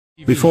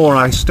Before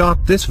I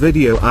start this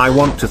video, I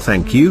want to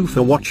thank you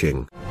for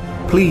watching.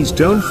 Please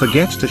don't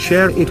forget to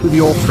share it with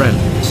your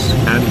friends.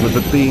 And with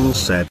that being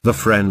said, the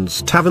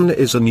Friends Tavern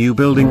is a new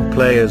building.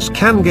 Players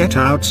can get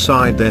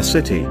outside their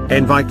city,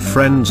 invite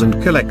friends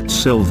and collect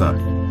silver.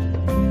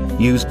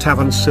 Use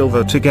Tavern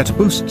silver to get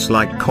boosts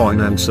like coin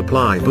and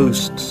supply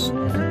boosts.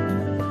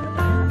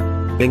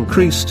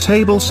 Increase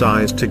table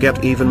size to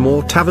get even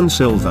more Tavern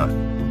silver.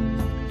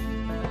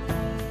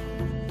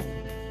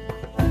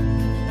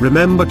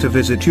 Remember to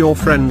visit your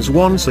friends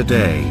once a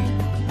day.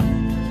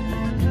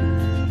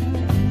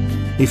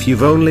 If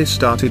you've only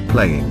started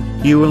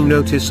playing, you will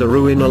notice a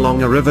ruin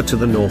along a river to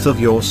the north of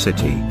your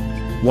city.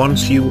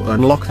 Once you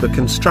unlock the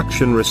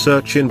construction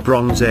research in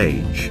Bronze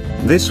Age,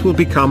 this will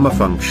become a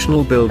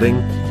functional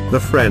building, the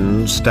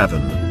Friends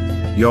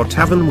Tavern. Your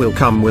tavern will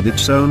come with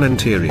its own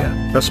interior,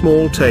 a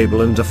small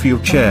table and a few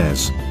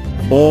chairs.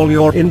 All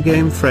your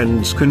in-game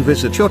friends can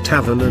visit your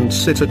tavern and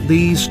sit at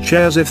these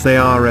chairs if they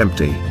are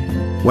empty.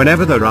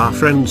 Whenever there are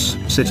friends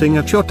sitting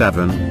at your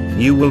tavern,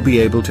 you will be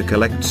able to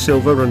collect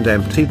silver and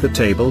empty the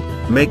table,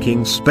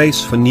 making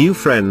space for new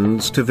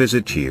friends to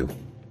visit you.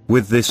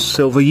 With this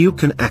silver you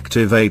can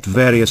activate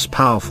various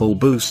powerful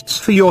boosts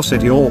for your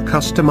city or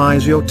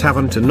customize your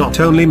tavern to not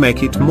only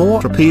make it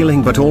more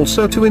appealing but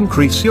also to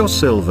increase your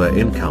silver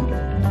income.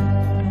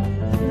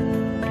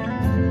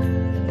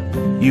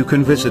 You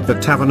can visit the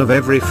tavern of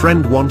every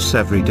friend once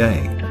every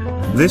day.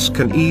 This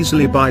can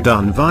easily be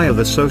done via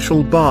the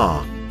social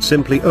bar.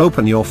 Simply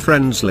open your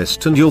friends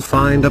list and you'll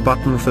find a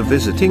button for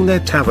visiting their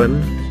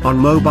tavern. On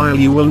mobile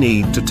you will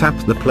need to tap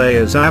the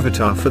player's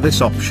avatar for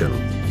this option.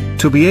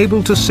 To be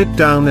able to sit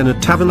down in a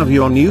tavern of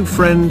your new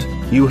friend,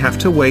 you have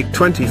to wait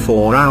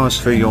 24 hours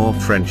for your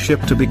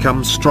friendship to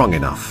become strong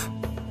enough.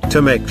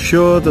 To make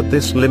sure that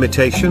this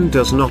limitation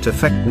does not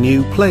affect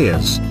new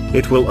players,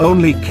 it will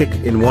only kick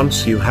in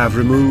once you have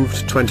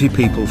removed 20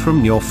 people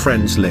from your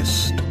friends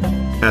list.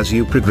 As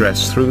you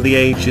progress through the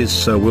ages,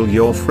 so will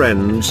your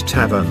friend's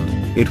tavern.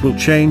 It will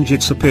change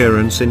its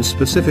appearance in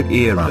specific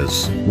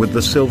eras. With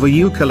the silver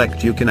you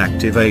collect you can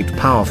activate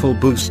powerful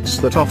boosts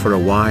that offer a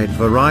wide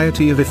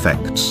variety of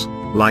effects,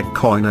 like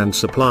coin and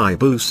supply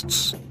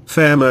boosts,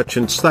 fair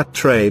merchants that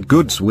trade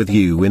goods with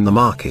you in the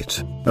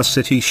market, a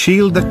city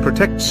shield that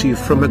protects you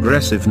from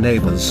aggressive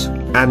neighbors,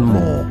 and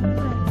more.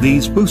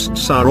 These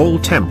boosts are all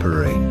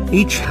temporary,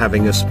 each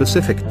having a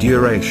specific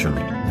duration.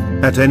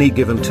 At any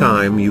given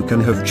time you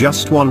can have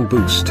just one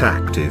boost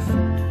active.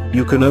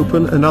 You can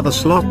open another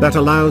slot that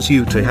allows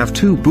you to have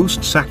 2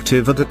 boosts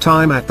active at a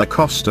time at the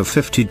cost of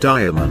 50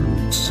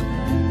 diamonds.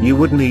 You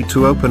would need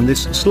to open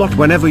this slot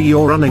whenever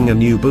you're running a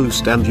new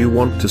boost and you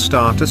want to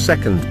start a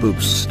second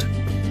boost.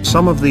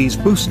 Some of these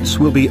boosts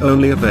will be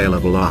only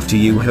available after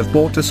you have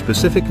bought a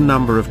specific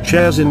number of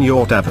chairs in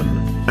your tavern.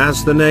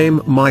 As the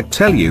name might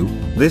tell you,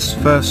 this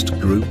first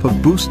group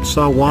of boosts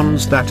are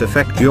ones that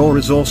affect your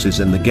resources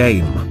in the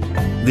game.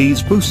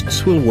 These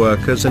boosts will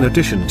work as an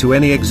addition to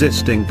any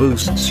existing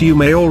boosts you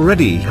may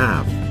already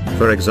have.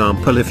 For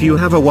example, if you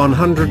have a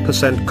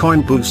 100%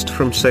 coin boost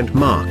from St.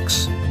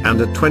 Mark's, and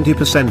a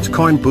 20%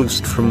 coin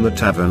boost from the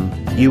tavern,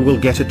 you will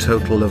get a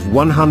total of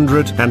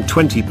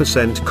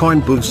 120% coin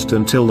boost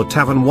until the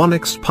tavern 1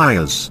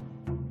 expires.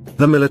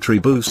 The military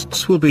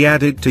boosts will be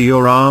added to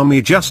your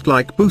army just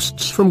like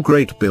boosts from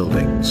great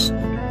buildings.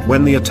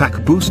 When the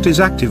attack boost is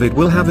active it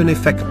will have an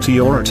effect to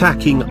your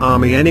attacking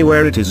army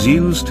anywhere it is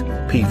used,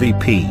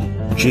 PvP,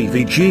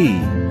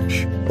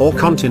 GVG, or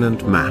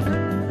continent map.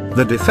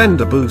 The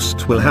defender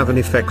boost will have an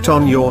effect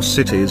on your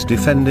city's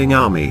defending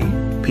army,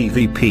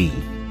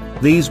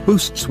 PvP. These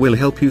boosts will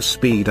help you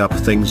speed up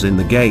things in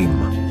the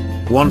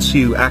game. Once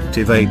you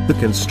activate the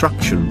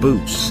construction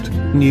boost,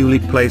 newly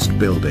placed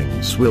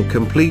buildings will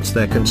complete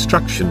their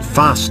construction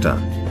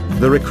faster.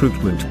 The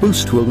recruitment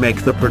boost will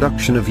make the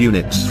production of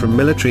units from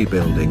military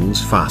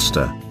buildings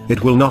faster.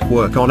 It will not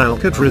work on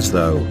Alcatraz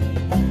though.